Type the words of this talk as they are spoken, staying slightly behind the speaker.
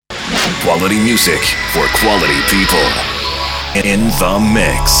Quality music for quality people. In the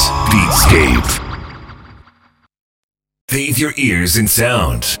mix, Beatscape. Bathe your ears in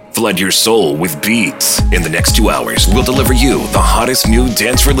sound. Flood your soul with beats. In the next 2 hours, we'll deliver you the hottest new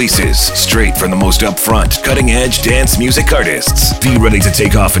dance releases, straight from the most upfront, cutting-edge dance music artists. Be ready to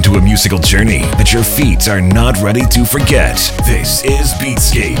take off into a musical journey that your feet are not ready to forget. This is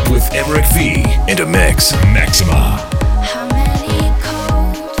Beatscape with Emmerich V and a mix Maxima.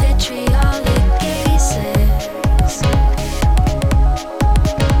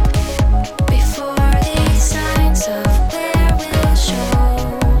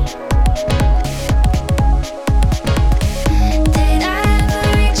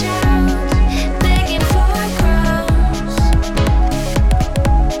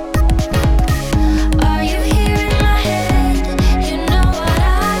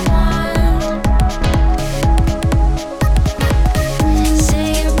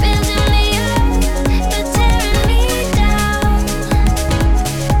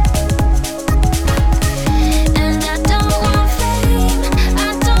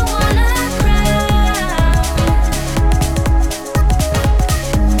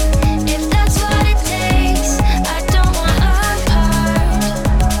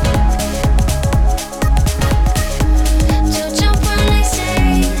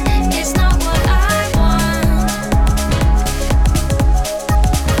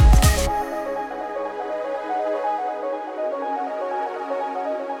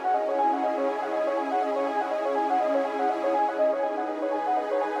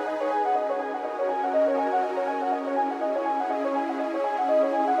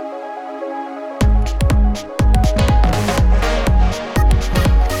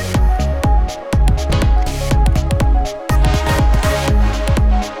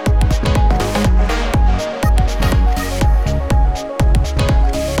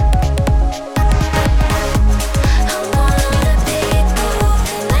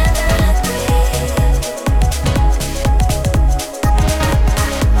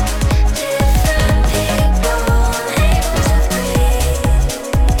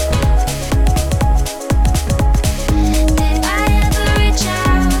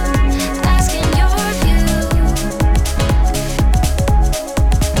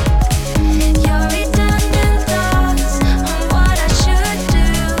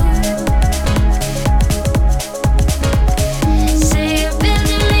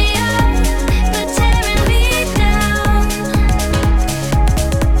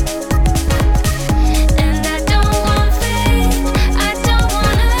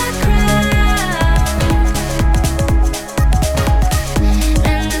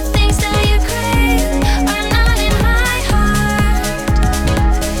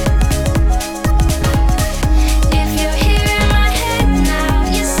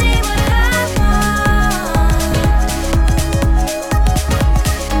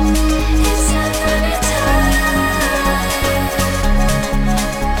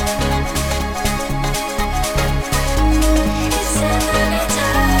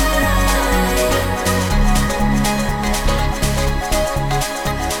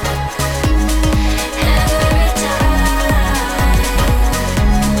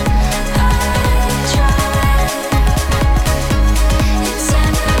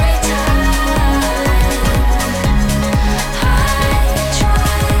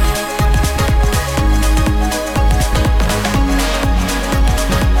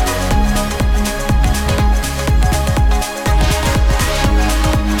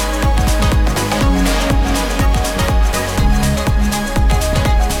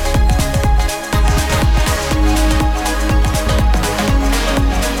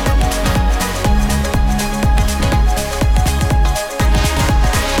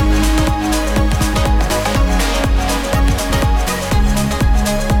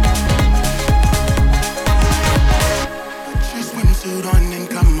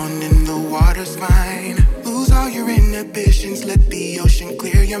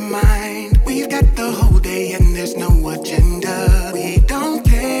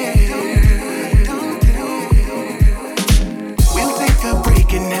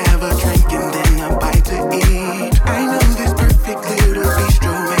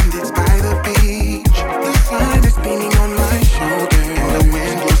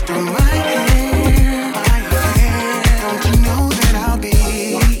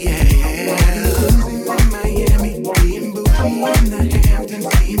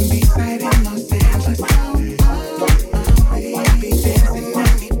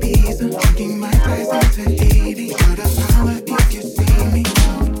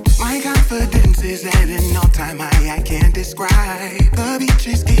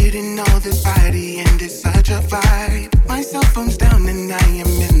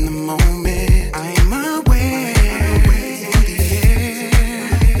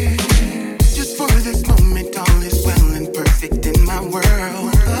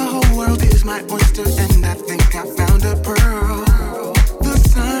 world. The whole world is my oyster, and I think I found a pearl. The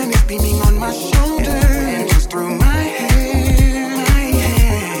sun is beaming on my shoulder and just through my hair.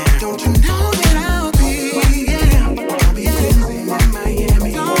 Don't you know that I'll be dancing in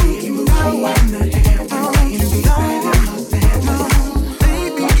Miami, don't you know in the Hamptons, inside of Los Angeles.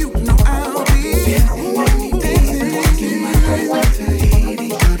 Baby, you know I'll be dancing my eyes on Tahiti.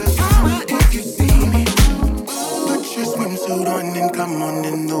 To the power if you see me. Put your swimsuit on and come on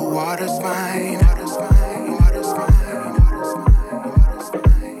in, the water's fine.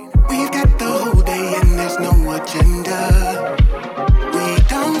 We've got the whole day and there's no agenda. We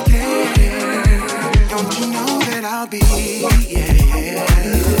don't care. Don't you know that I'll be,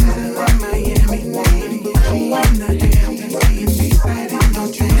 Miami, in the Hamptons, beside it.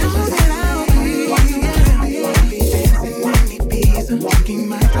 Don't you know that I'll be dancing on Ibiza, drinking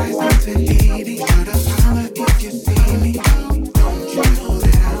my eyes on Tahiti. To the holla if you see me. Don't you know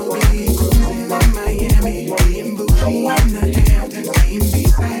that I'll be cruising in Miami, being bougie in the Hamptons,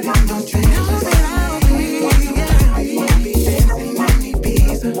 beside it. Don't you know that I'll be dancing on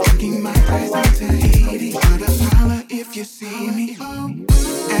Ibiza, drinking my eyes on Tahiti. To the holla if you see me.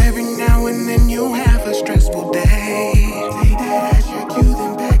 Every now and then you have a stressful day. Take that as your cue,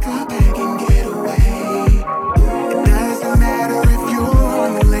 then pack a bag and get away. It doesn't matter if you're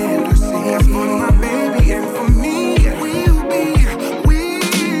on the land or sea. 'Cause for my baby and for me, we'll be Miami,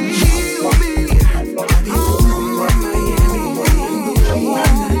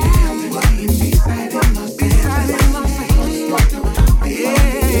 beside it, Los Angeles.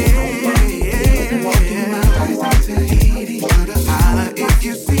 Holla if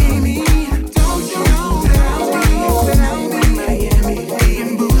you see me. Don't you know that I'll be Miami,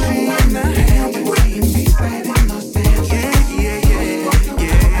 being bougie in the Hamptons, beside it, Los Angeles.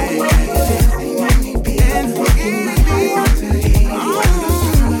 Dancing on me, being fucking my eyes on Tahiti.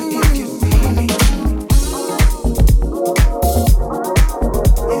 Holla if you see me.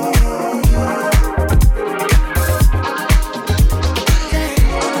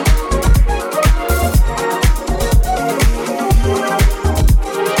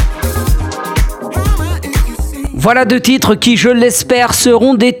 Voilà deux titres qui, je l'espère,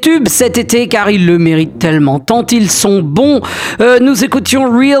 seront des tubes cet été car ils le méritent tellement, tant ils sont bons. Nous écoutions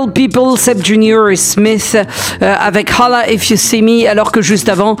Real People, Sebb Jr. et Smith avec Holla If You See Me, alors que juste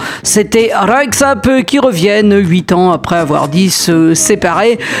avant, c'était Royksopp qui reviennent 8 ans après avoir dit se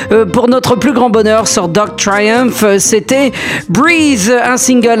séparer. Pour notre plus grand bonheur sur Dog Triumph, c'était Breeze, un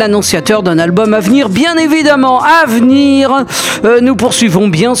single annonciateur d'un album à venir, bien évidemment à venir. Nous poursuivons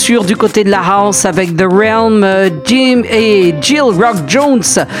bien sûr du côté de la house avec The Realm, Jim et Jill Rock Jones,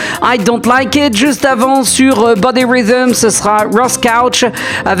 I Don't Like It. Juste avant sur Body Rhythm, ce sera Ross Couch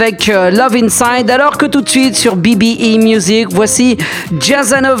avec Love Inside, alors que tout de suite sur BBE Music, voici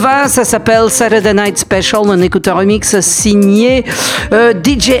Jazzanova, ça s'appelle Saturday Night Special, un écouteur remix signé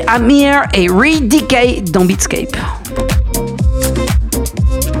DJ Amir et Re.decay dans Beatscape.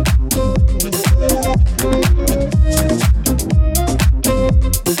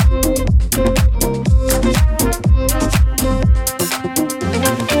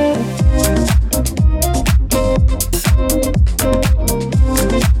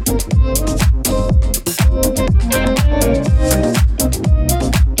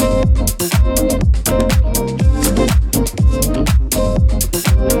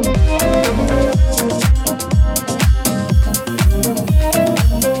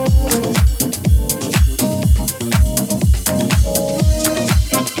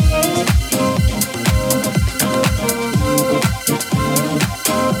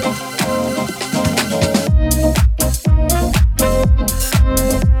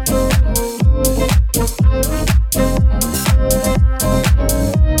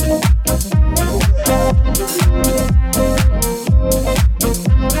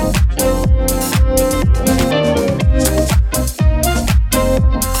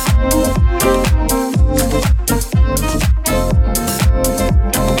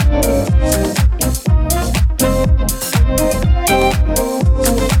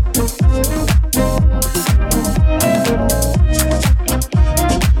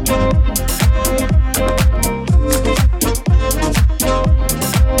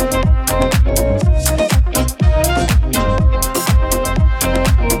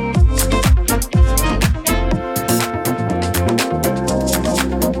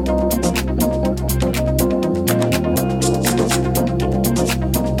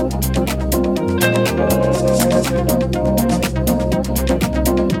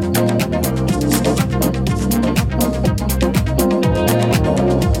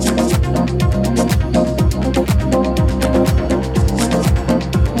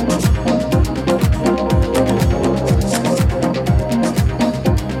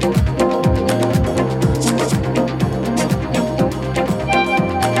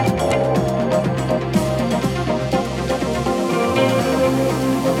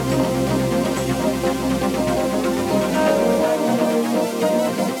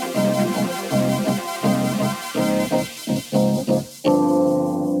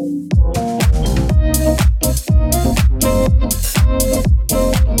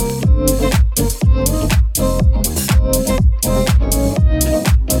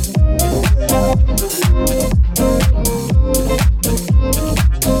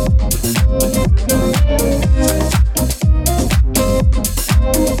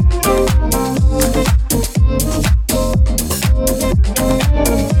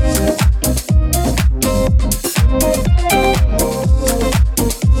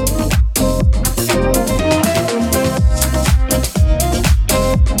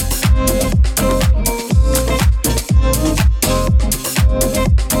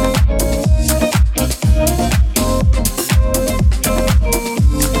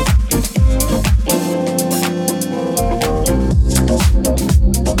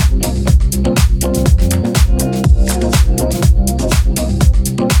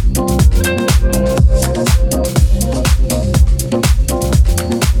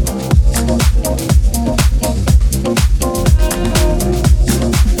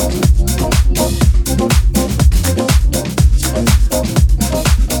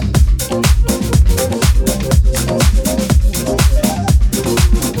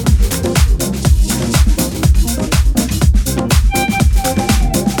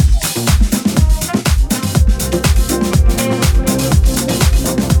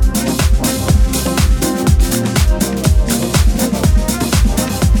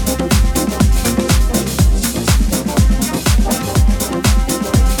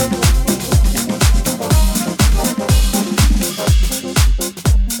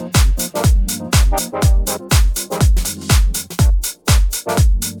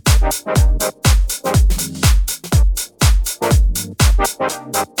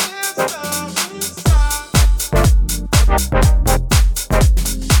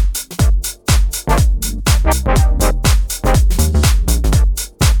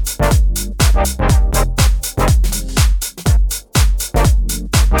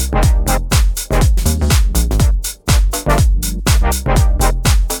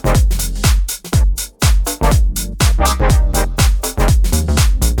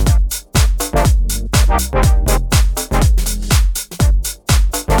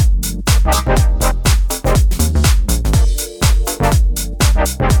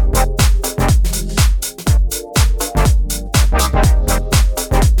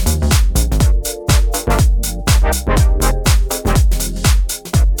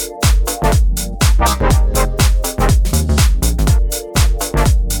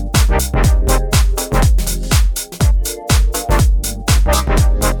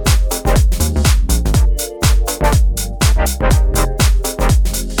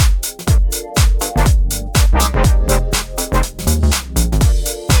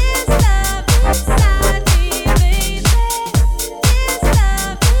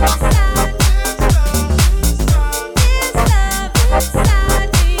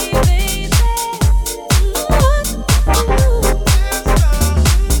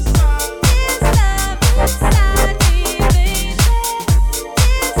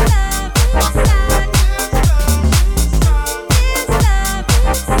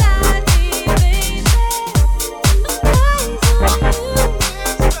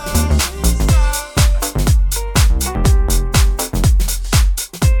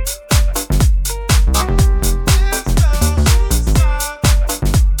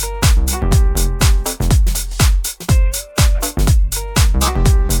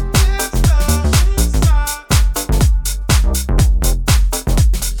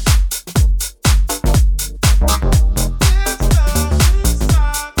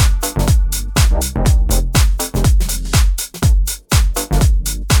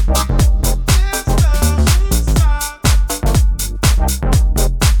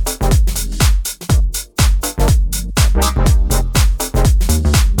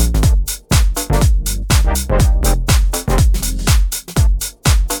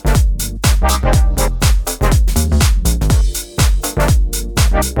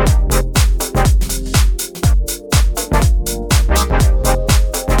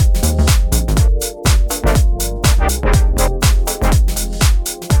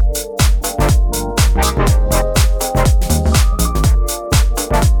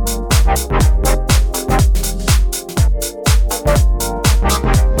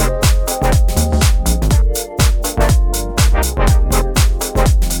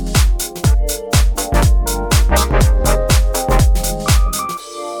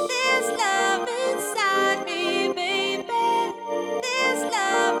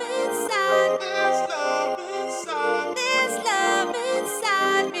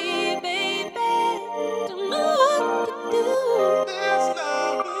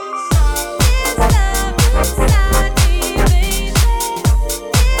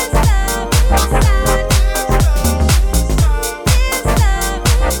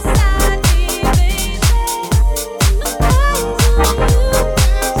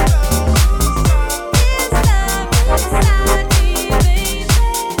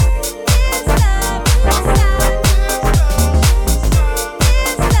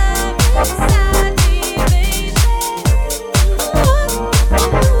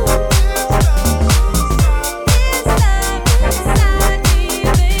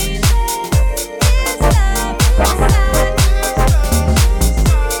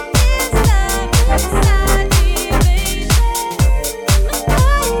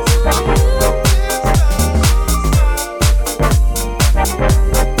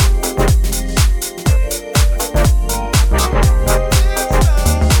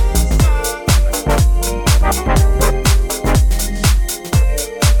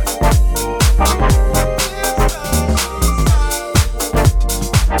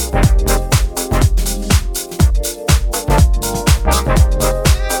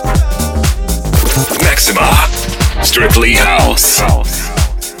 Strictly House.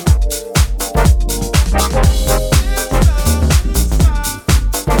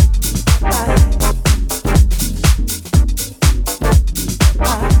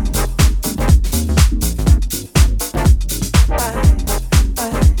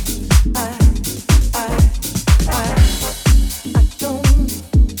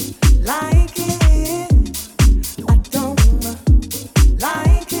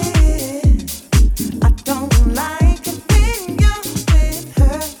 Like it, I don't like it being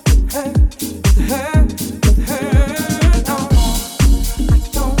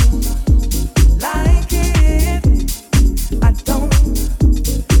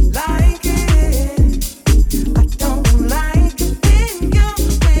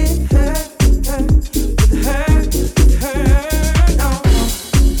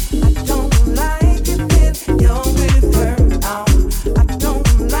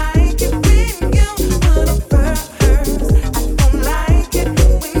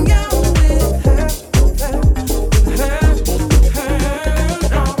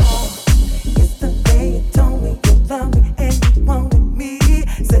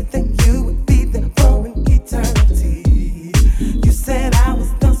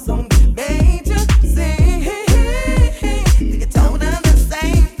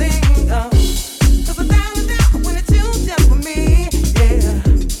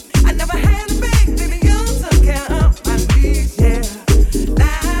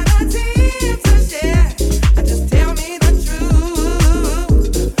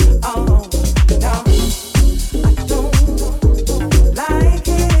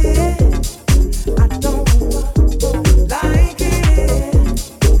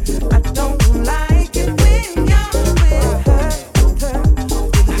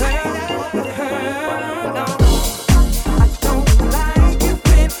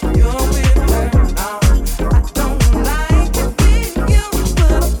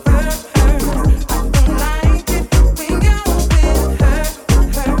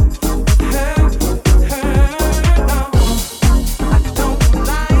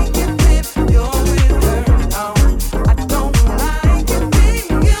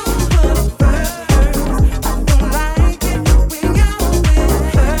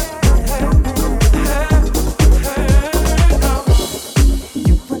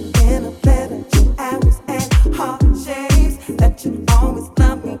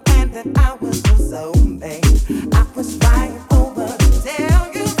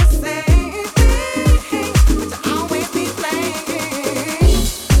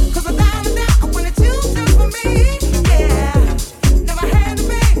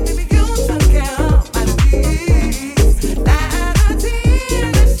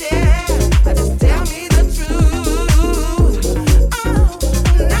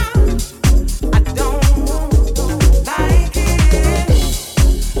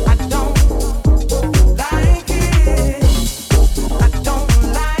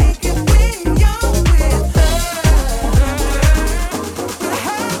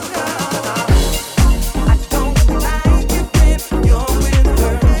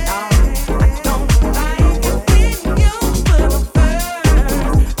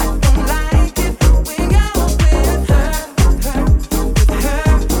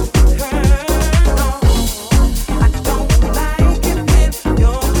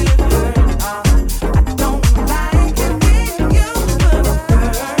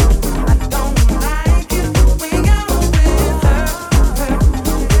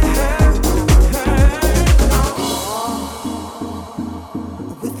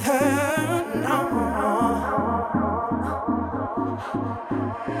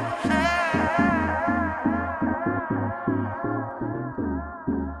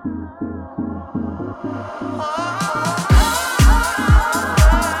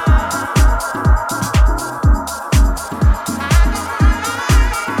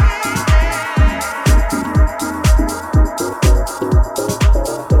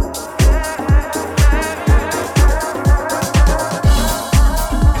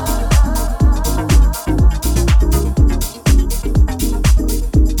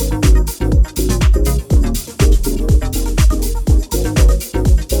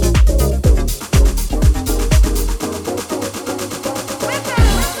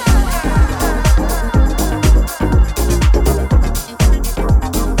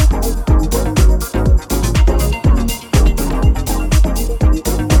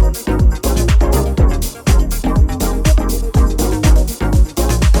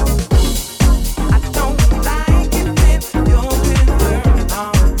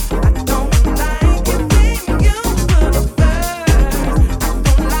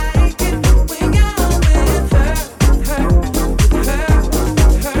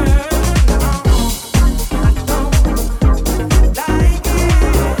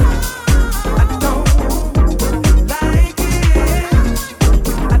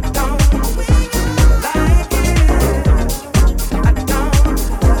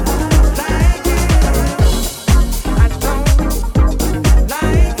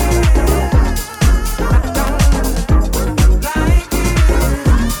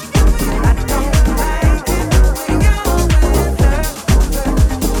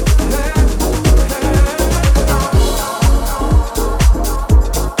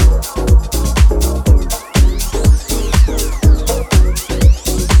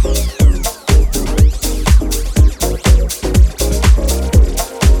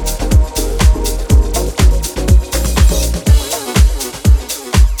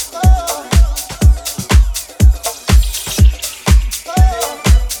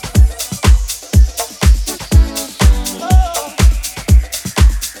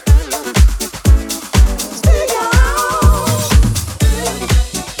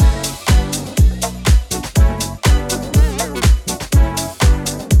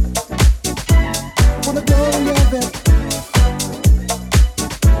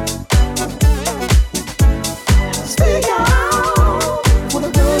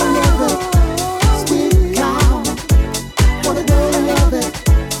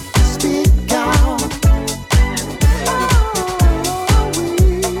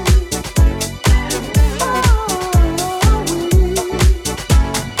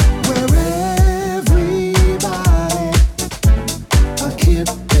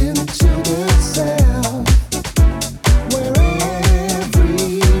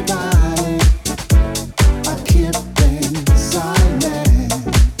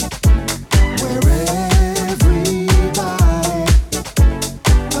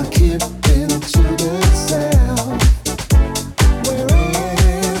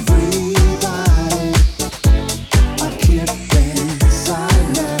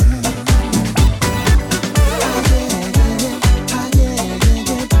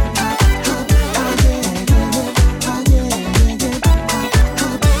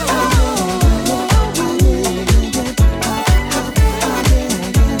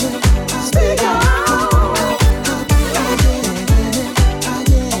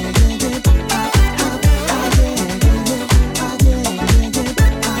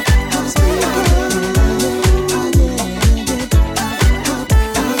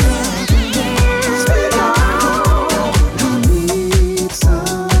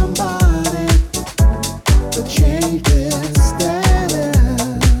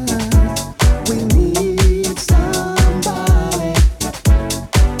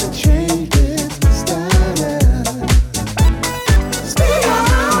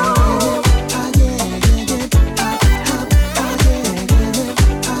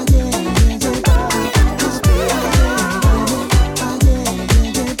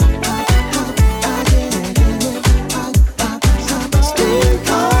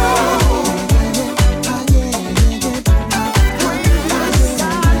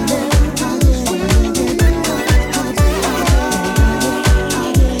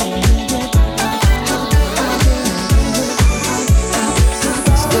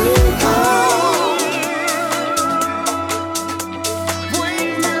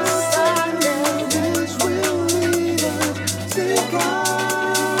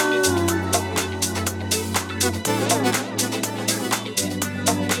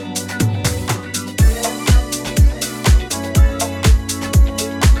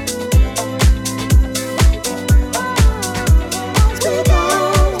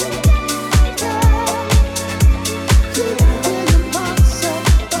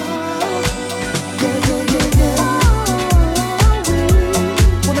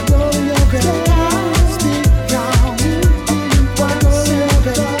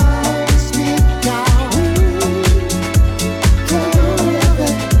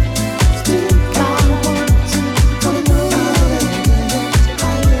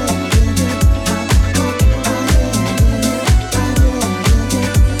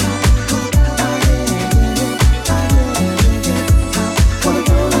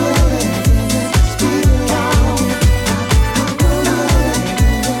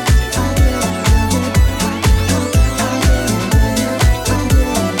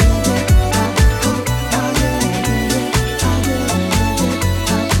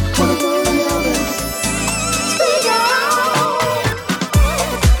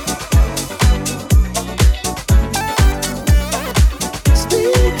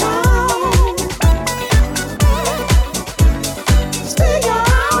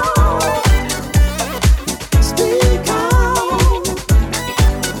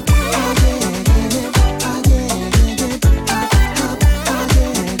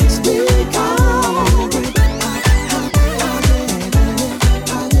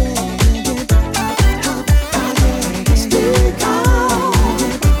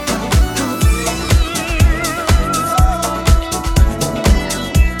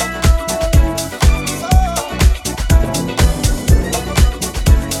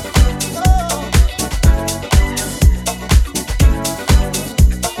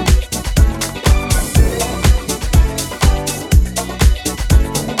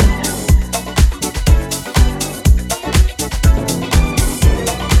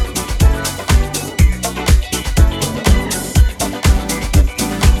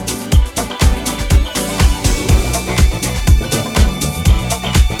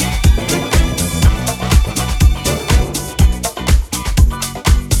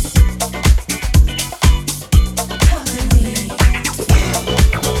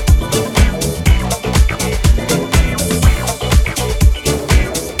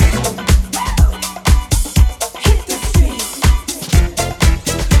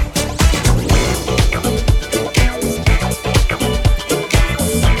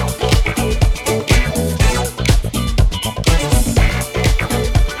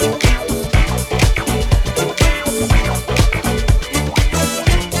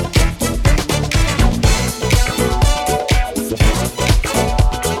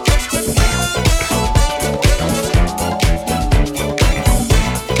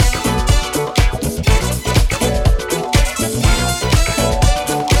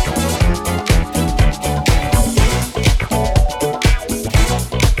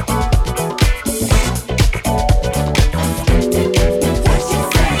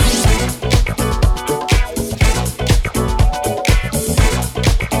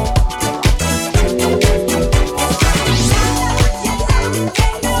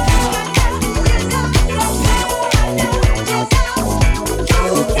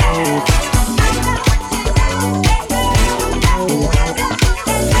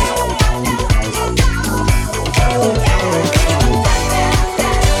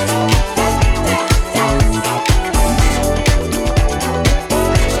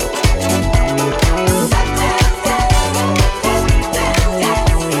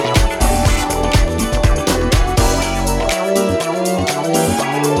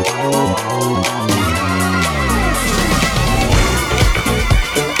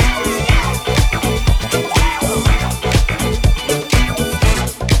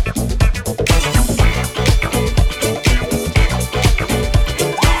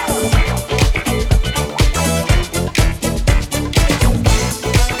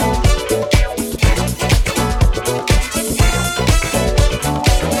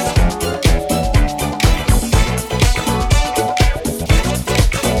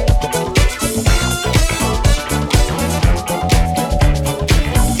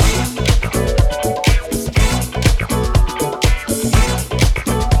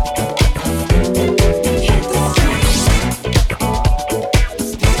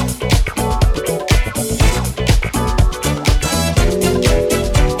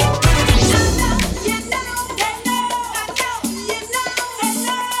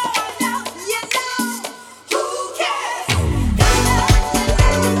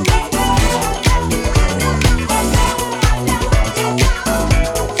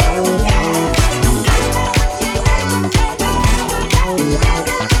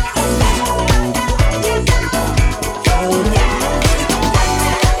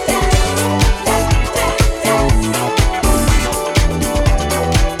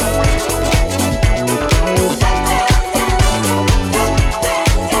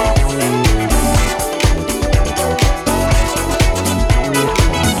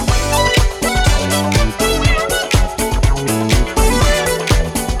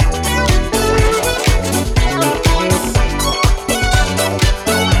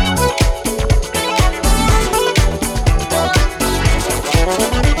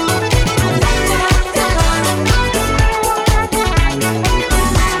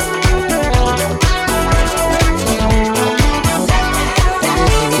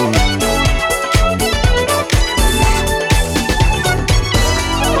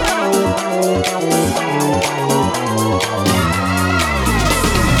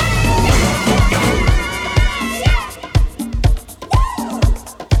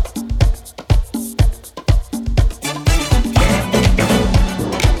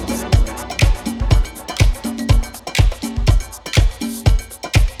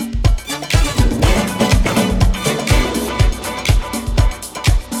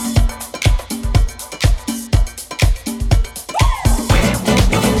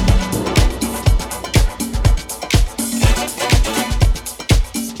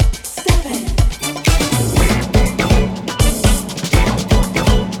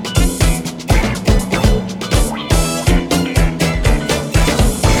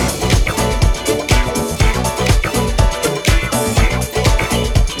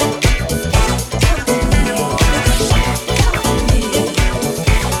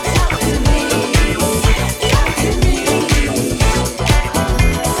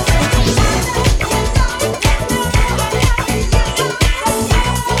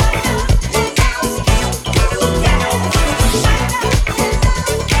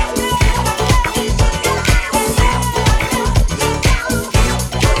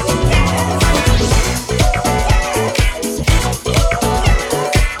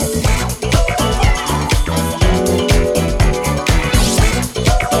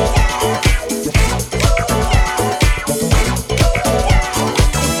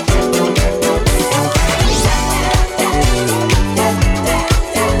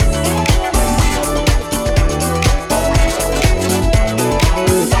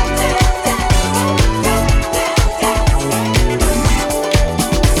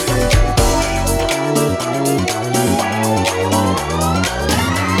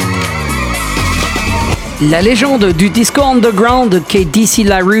La légende du disco underground qu'est DC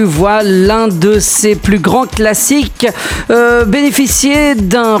LaRue voit l'un de ses plus grands classiques bénéficier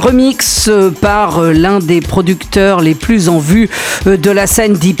d'un remix par l'un des producteurs les plus en vue de la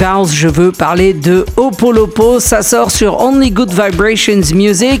scène Deep House. Je veux parler de Opolopo. Ça sort sur Only Good Vibrations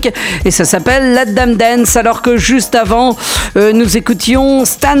Music et ça s'appelle Let Them Dance. Alors que juste avant, nous écoutions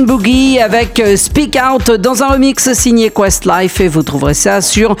Stan Boogie avec Speak Out dans un remix signé Qwestlife et vous trouverez ça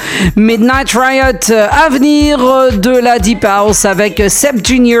sur Midnight Riot. Avenir de la Deep House avec Sebb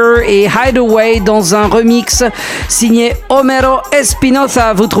Jr. et Hideaway dans un remix signé Homero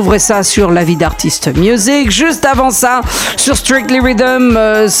Espinosa. Vous trouverez ça sur La Vie d'Artiste Music. Juste avant ça, sur Strictly Rhythm,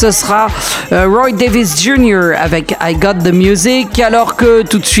 ce sera Roy Davis Jr. avec I Got the Music. Alors que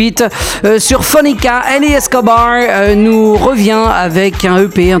tout de suite, sur Phonica, Escobar nous revient avec un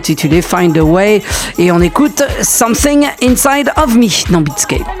EP intitulé Find a Way. Et on écoute Something Inside of Me dans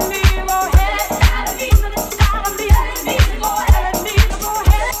Beatscape.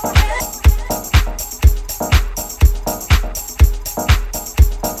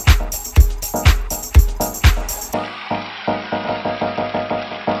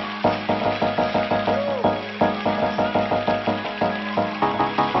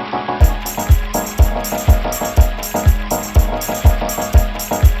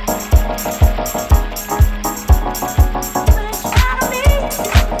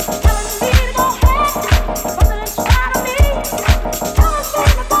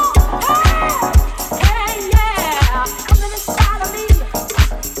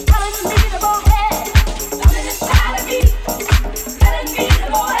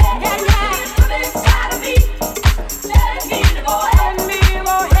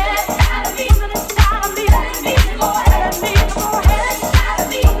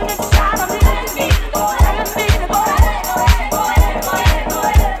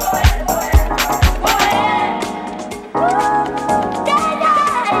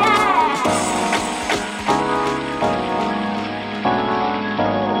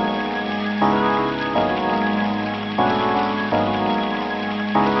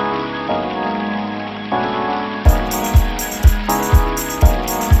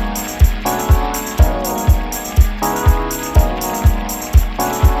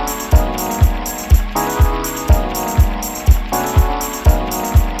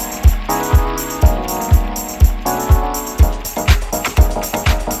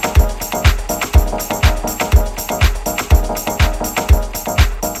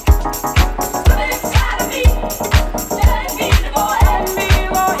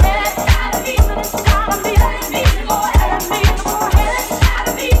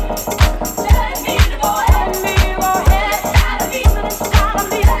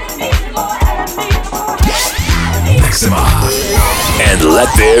 And let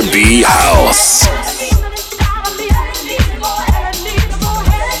there be house.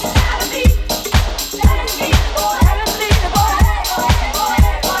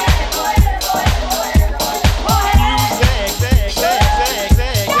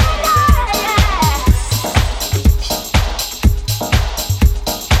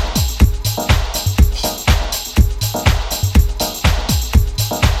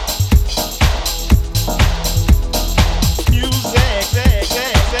 Music.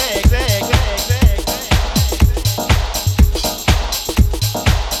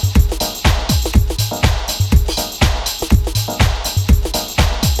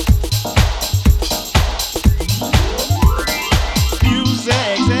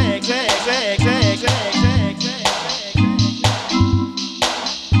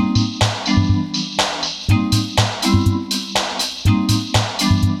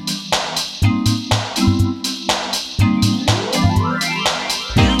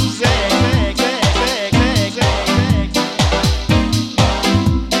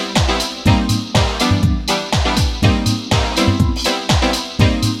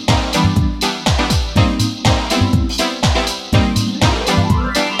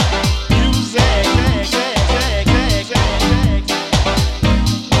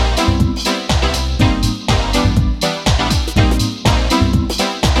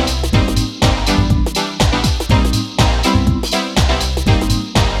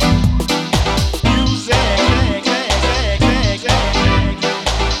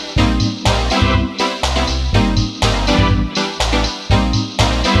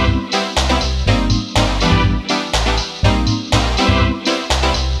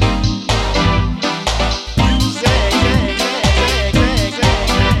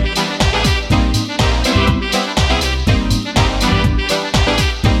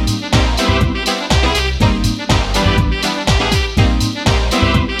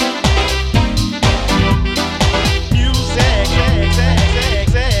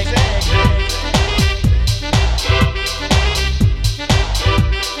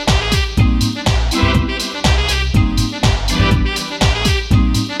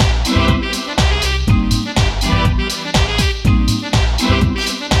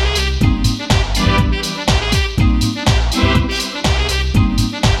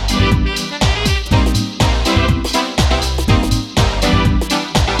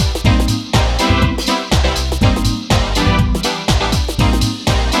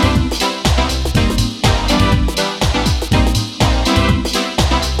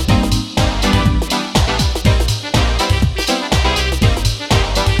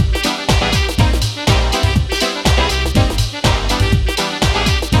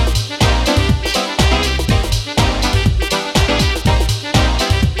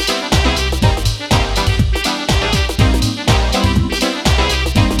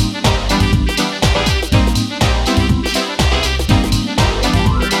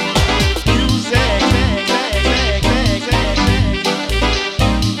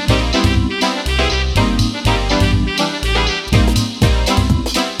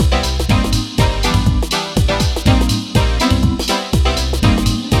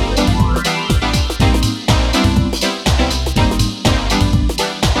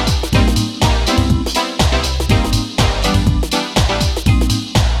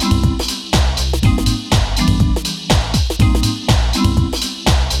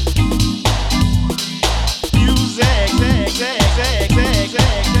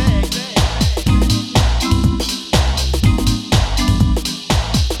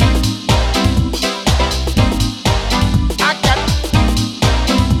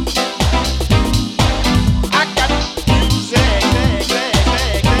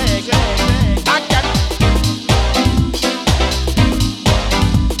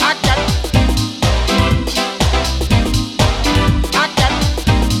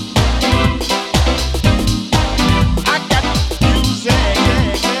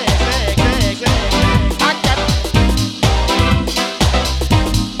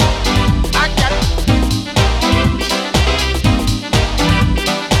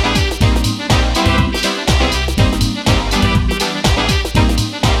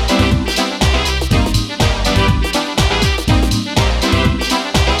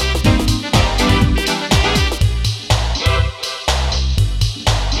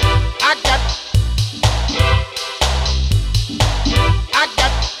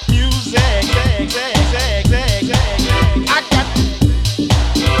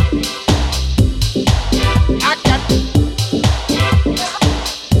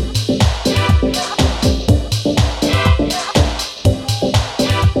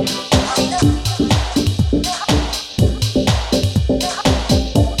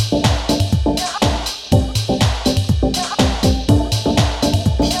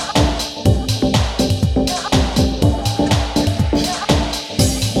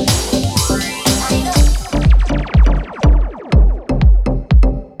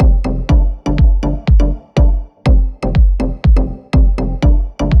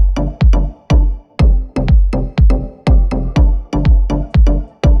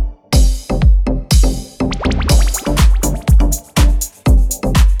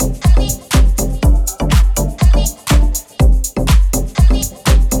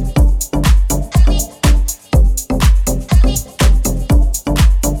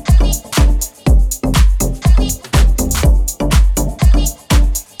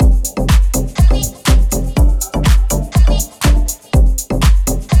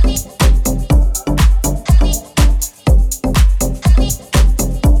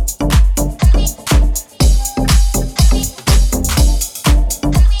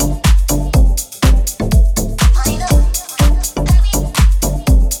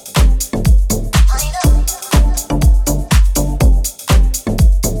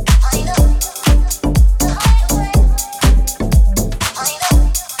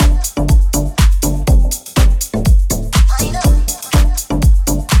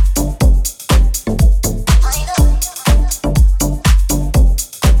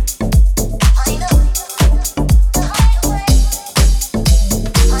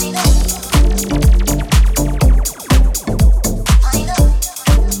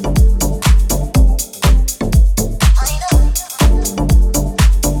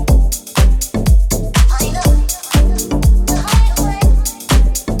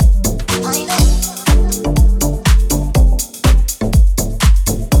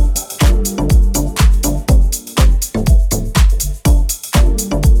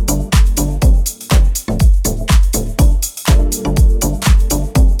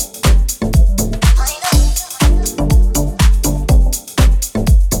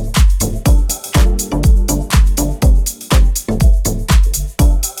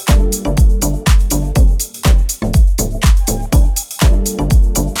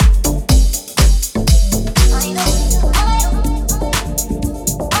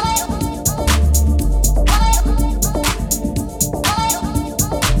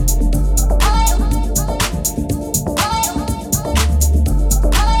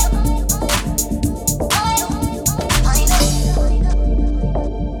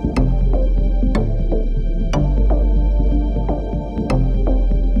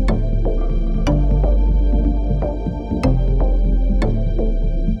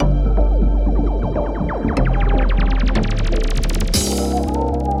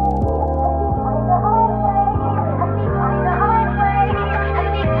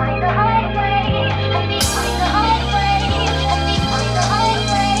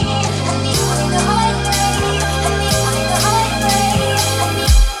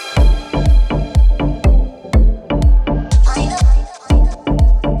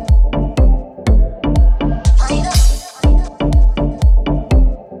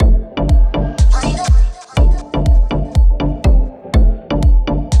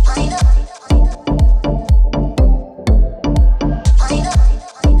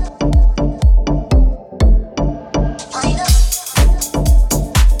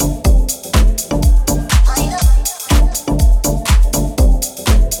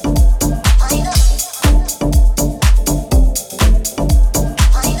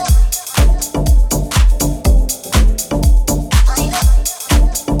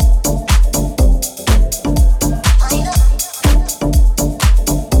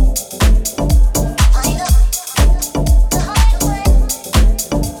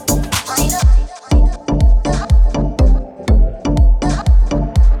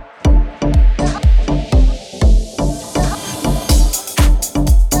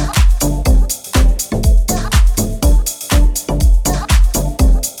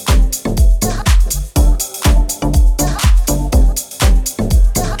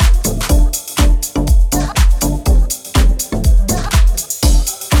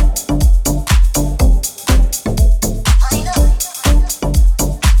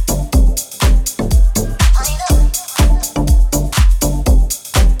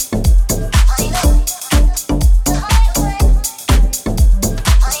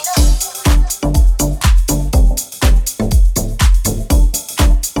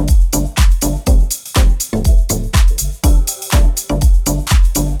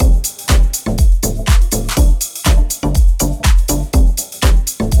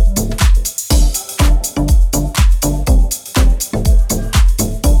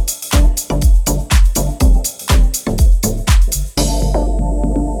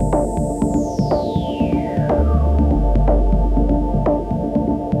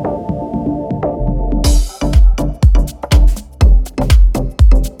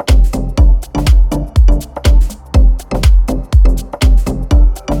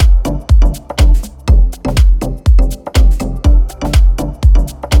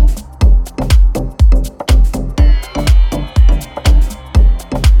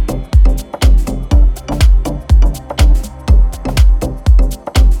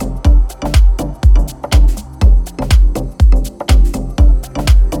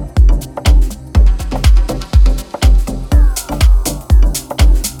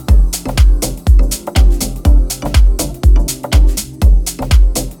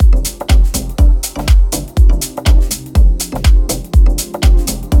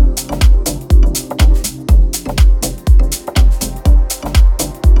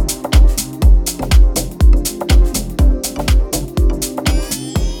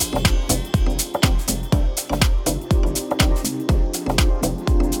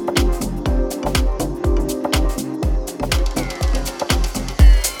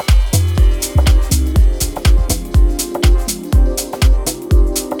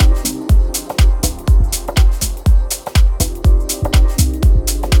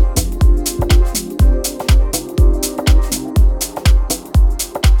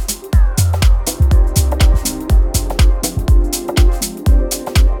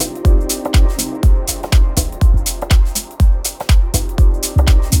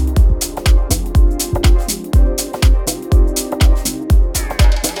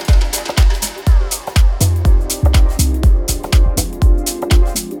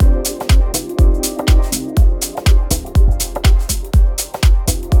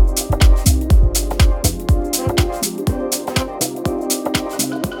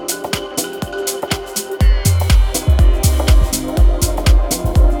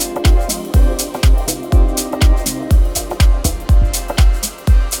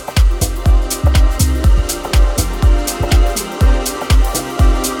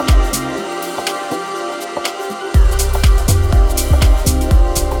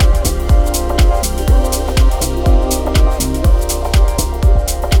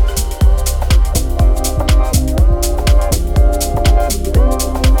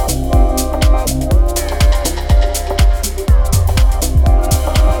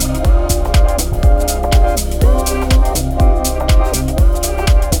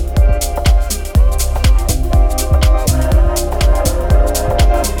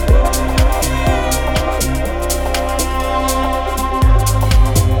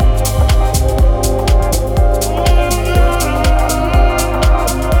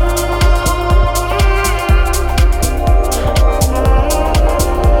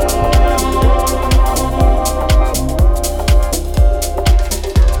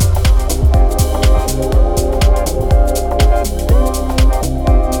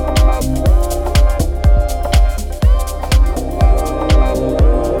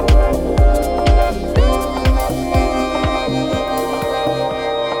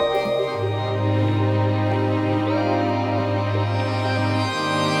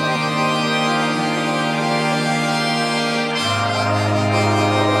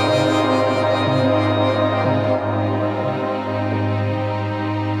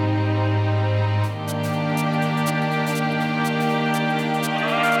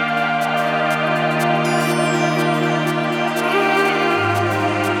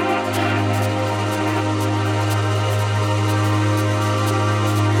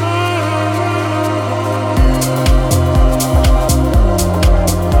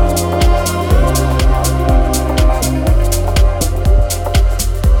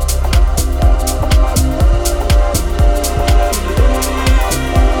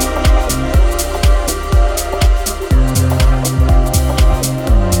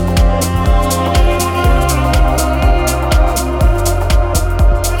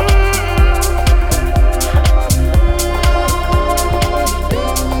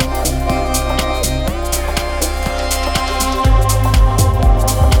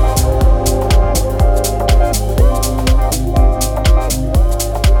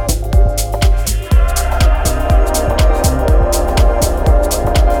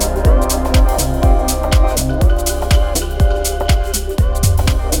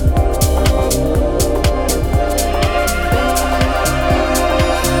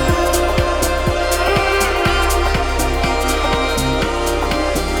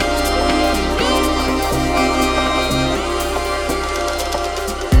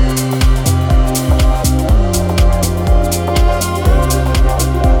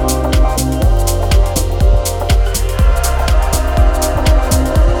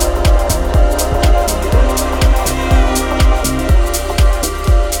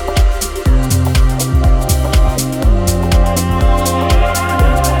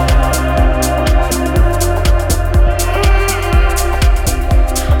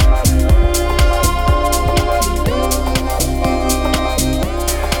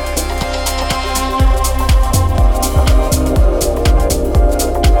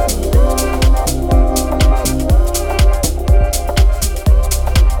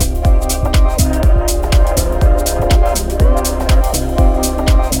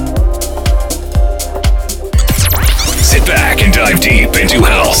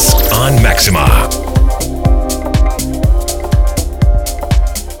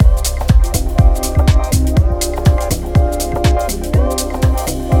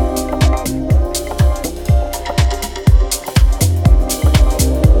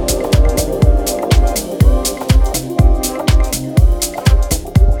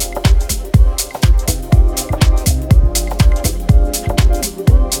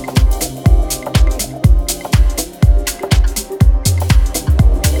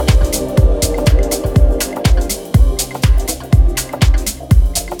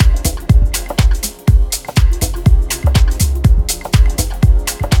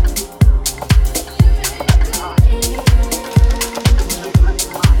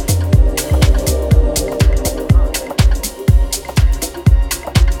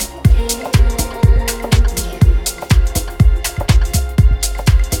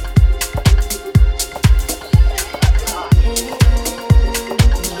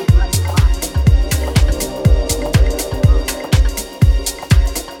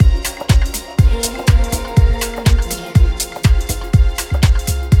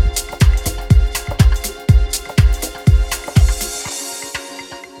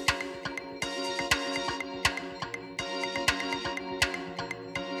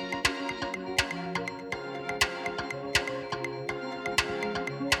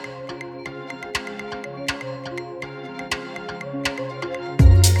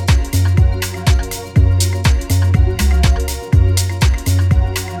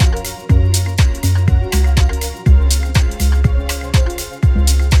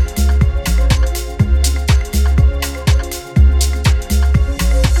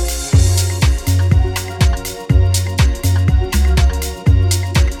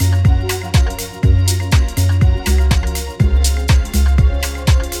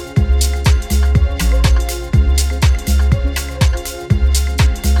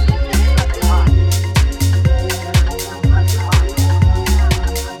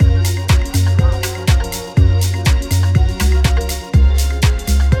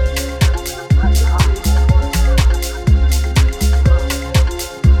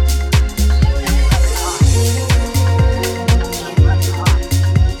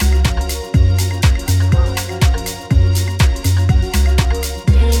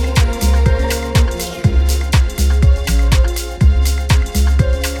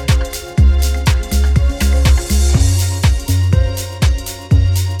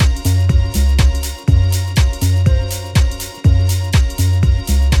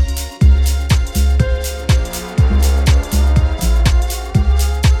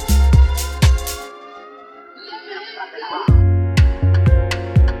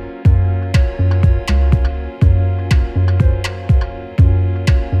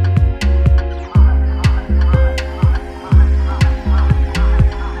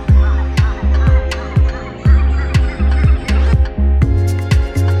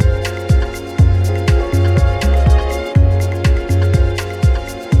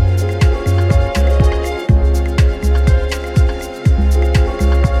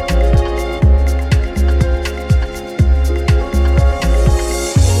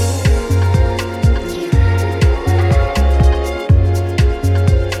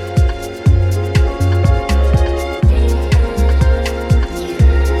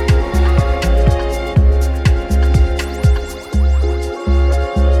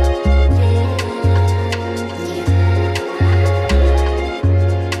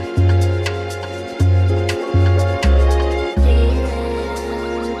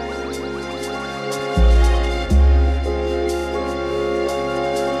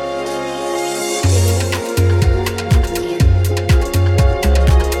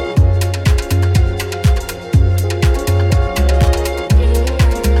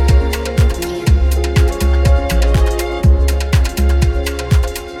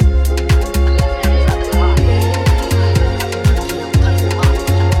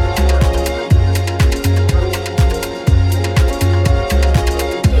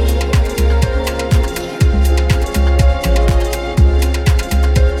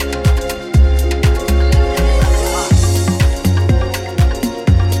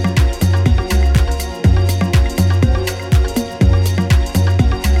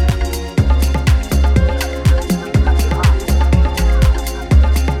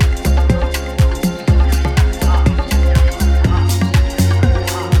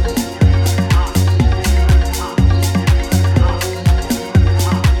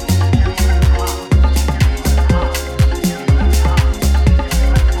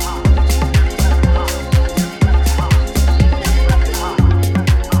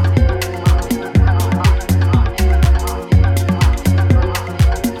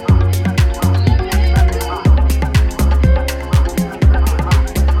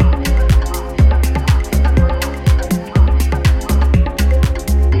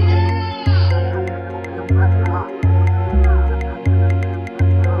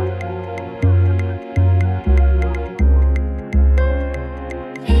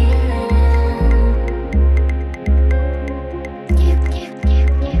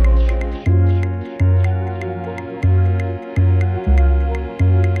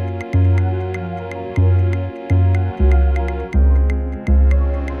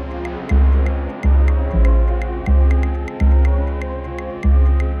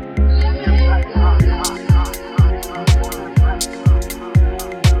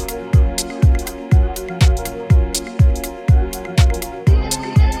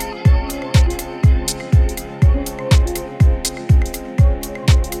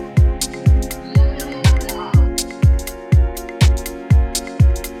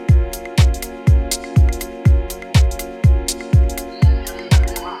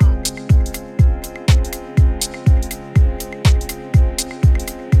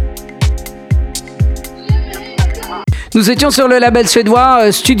 Nous étions sur le label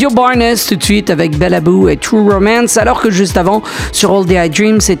suédois Studio Barnhus tout de suite avec Bellaboo et True Romance, alors que juste avant sur All the I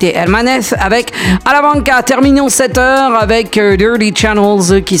Dream c'était Hermanez avec Alavanca. Terminons cette heure avec Dirty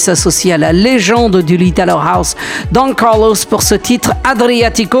Channels qui s'associe à la légende du Italo House Don Carlos pour ce titre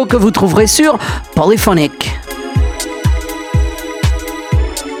Adriatico que vous trouverez sur Polifonic.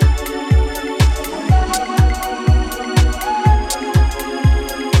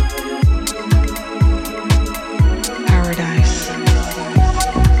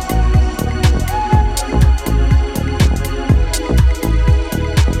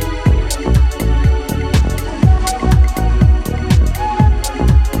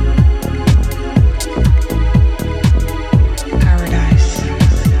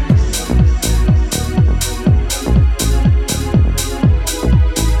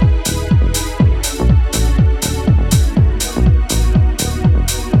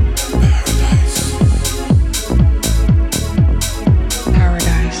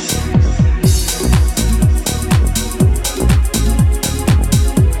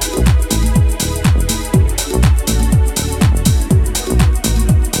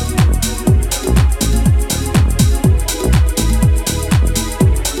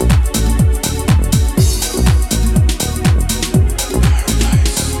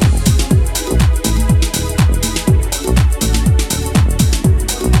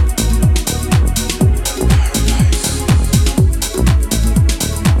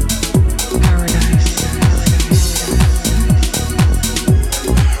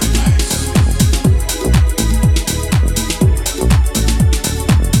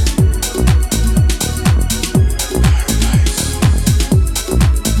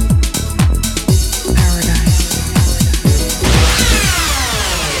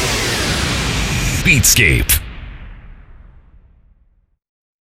 Beatscape.